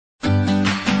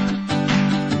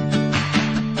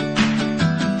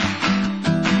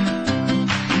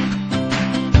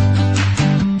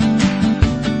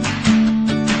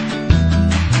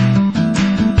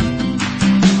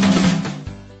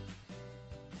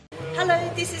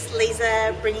Hello, this is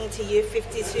Liza bringing to you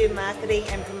 52 marketing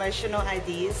and promotional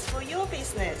ideas for your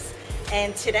business.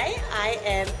 And today I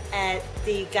am at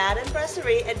the Garden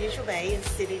Brasserie at Neutral Bay, and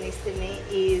sitting next to me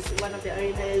is one of the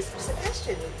owners,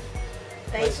 Sebastian.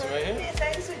 Thanks for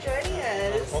joining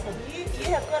us. No you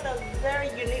have got a very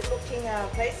unique looking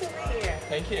place over here.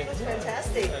 Thank you. It's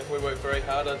fantastic. Yeah, we work very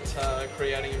hard at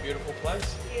creating a beautiful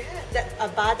place. Yeah, a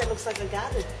bar that looks like a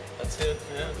garden. That's it,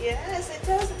 yeah. Yeah, so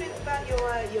tell us a bit about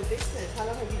your business. How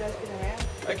long have you guys been around?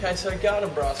 Okay, so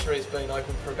Garden Brasserie has been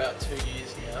open for about 2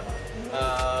 years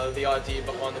now. The idea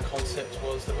behind the concept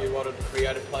was that we wanted to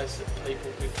create a place that people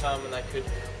could come and they could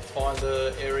find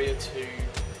an area to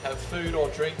have food or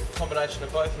drink, a combination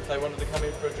of both. If they wanted to come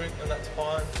in for a drink, then that's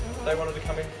fine. If they wanted to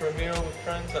come in for a meal with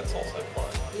friends, that's also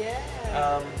fine.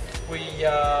 Yeah. We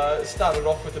started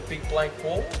off with a big blank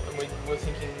wall, and we were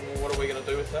thinking, well, what are we going to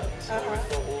do with that? So we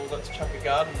thought, well, let's chuck a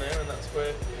garden there, and that's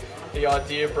where the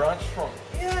idea branched from.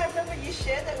 Yeah, I remember you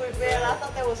shared that with me, and I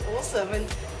thought that was awesome. And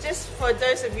just for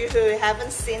those of you who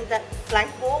haven't seen that blank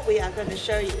wall, we are going to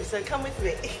show you. So come with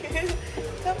me.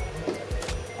 Come.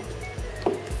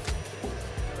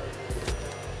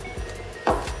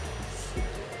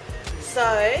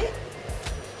 So,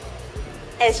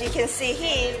 as you can see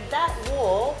here, that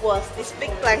wall was this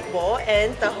big blank wall,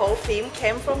 and the whole theme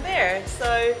came from there.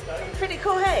 So, pretty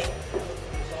cool, hey?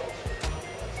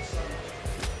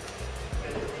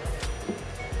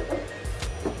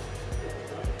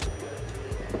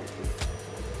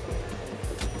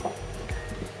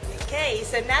 Okay,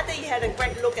 so now that you had a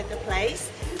great look at the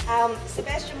place,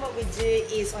 Sebastian, what we do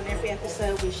is on every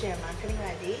episode we share a marketing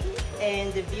idea,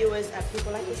 and the viewers are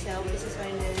people like yourself, business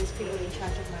owners, people in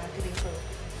charge of marketing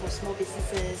for small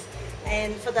businesses.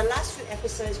 And for the last few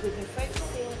episodes, we've been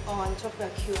focusing on talking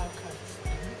about QR codes.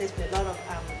 There's been a lot of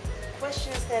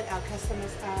questions that our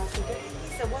customers ask,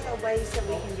 so what are ways that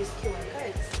we can use QR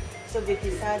codes? So we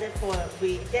decided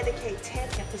we dedicate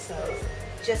 10 episodes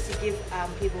just to give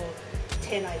people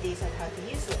 10 ideas of how to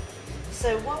use it.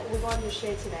 So what we want to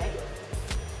share today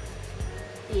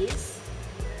is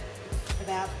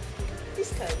about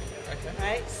this code,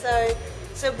 right?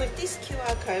 So with this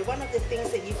QR code, one of the things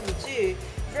that you can do,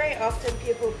 very often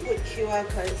people put QR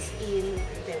codes in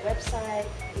their website,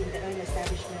 in their own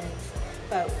establishments,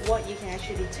 but what you can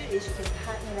actually do is you can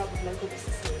partner up with local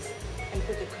businesses and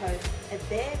put the code at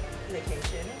their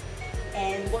location.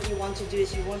 And what you want to do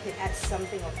is you want to add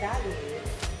something of value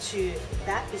to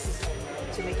that business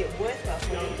owner to make it worthwhile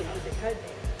for them to put the code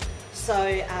there. So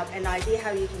an idea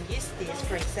how you can use this,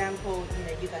 for example,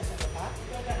 you guys have a bar,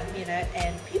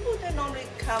 and people don't normally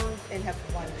come and have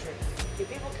one drink. If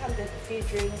people come to have a few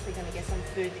drinks, they're going to get some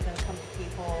food, they're going to come with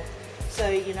people. So,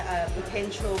 a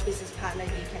potential business partner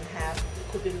you can have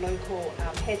could be local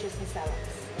hairdressing salons.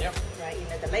 Yep.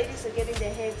 Right, the ladies are getting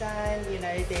their hair done.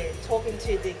 They're talking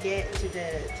to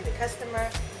the customer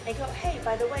and go, hey,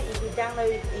 by the way, if you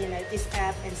download this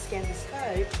app and scan this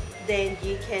code, then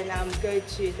you can go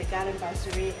to the Garden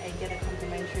Brasserie and get a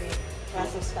complimentary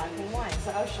glass of sparkling wine.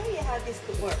 So I'll show you how this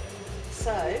could work.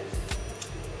 So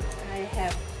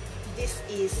this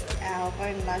is our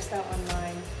own lifestyle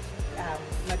online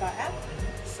mobile app.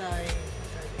 So right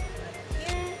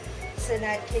here. So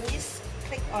now can you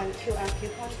click on QR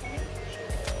coupon for me?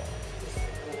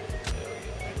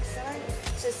 Excellent.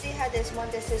 So see how there's one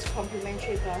that says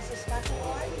complimentary glass of sparkling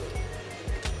wine?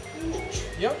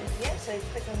 Yep. Yep, so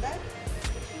click on that.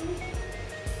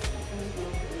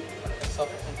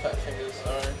 Suffer from fat fingers,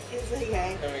 sorry. It's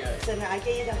okay. There we go. So now I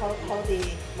get you to hold the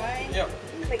phone. Yep.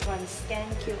 Click on scan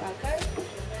QR code.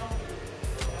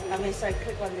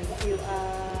 Click on the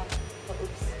QR.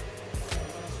 Oops.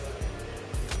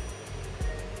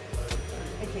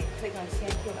 Okay, click on scan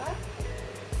QR.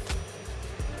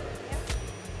 Yep.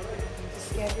 Just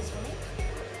scan this for me.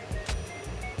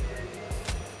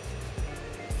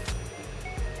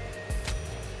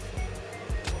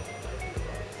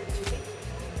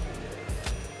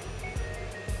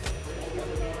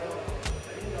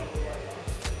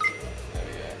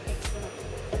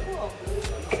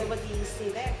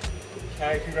 There.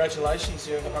 Okay, congratulations,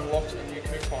 you've unlocked a new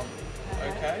coupon.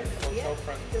 Okay, or tell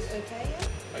friends. Just okay,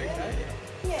 yeah? Okay,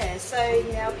 yeah. So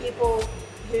now people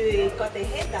who got their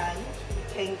hair done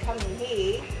can come in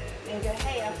here and go,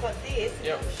 hey, I've got this.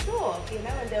 Yep. Sure,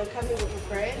 and they'll come here with a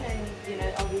friend, and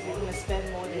obviously going to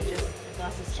spend more than just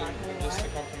glass is sparkling Just wine.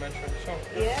 the complimentary, sure.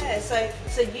 Yeah,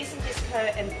 so using this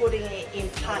code and putting it in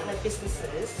partner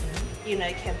businesses, you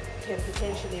know, can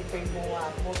potentially bring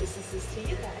more businesses to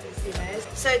you guys, you know.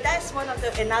 So that's one of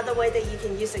another way that you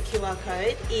can use a QR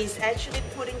code is actually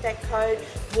putting that code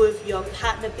with your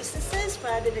partner businesses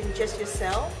rather than just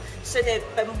yourself. So that,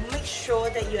 but make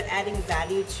sure that you're adding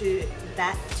value to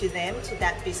them, to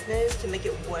that business, to make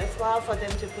it worthwhile for them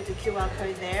to put the QR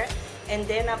code there, and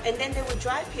then they will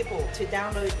drive people to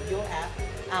download your app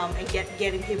and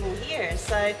getting people here.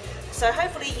 So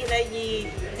hopefully, you know,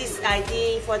 this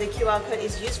idea for the QR code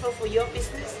is useful for your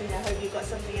business. You know, I hope you got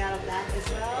something out of that as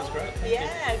well. That's great.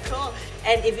 Thank you. Cool.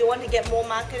 And if you want to get more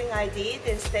marketing ideas,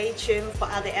 then stay tuned for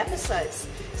other episodes.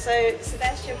 So,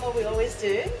 Sebastian, what we always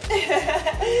do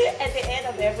at the end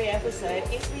of every episode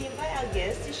is we invite our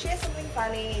guests to share something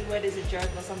funny, whether it's a joke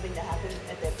or something that happened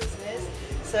at their business.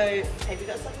 So, have you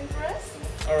got something for us?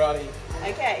 Alrighty.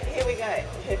 Okay, here we go.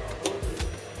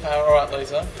 Alright,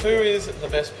 Lisa. Who is the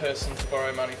best person to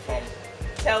borrow money from?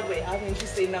 Tell me, I'm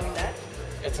interested in knowing that.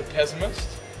 It's a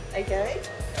pessimist. Okay.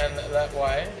 And that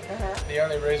way, the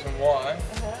only reason why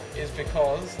is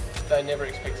because they never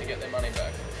expect to get their money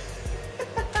back.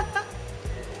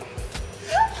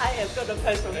 I have got a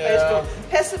post on Facebook.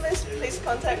 Pessimist, please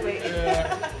contact me.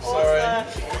 Yeah, sorry.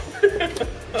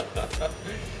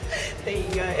 There you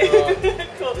go.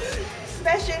 Cool.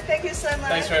 Sebastian, thank you so much.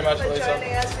 Thanks very much, for Lisa.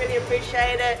 joining us. Really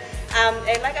appreciate it.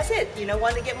 And like I said, you know,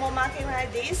 want to get more marketing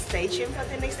ideas? Stay tuned for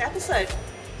the next episode.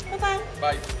 Bye-bye.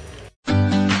 Bye.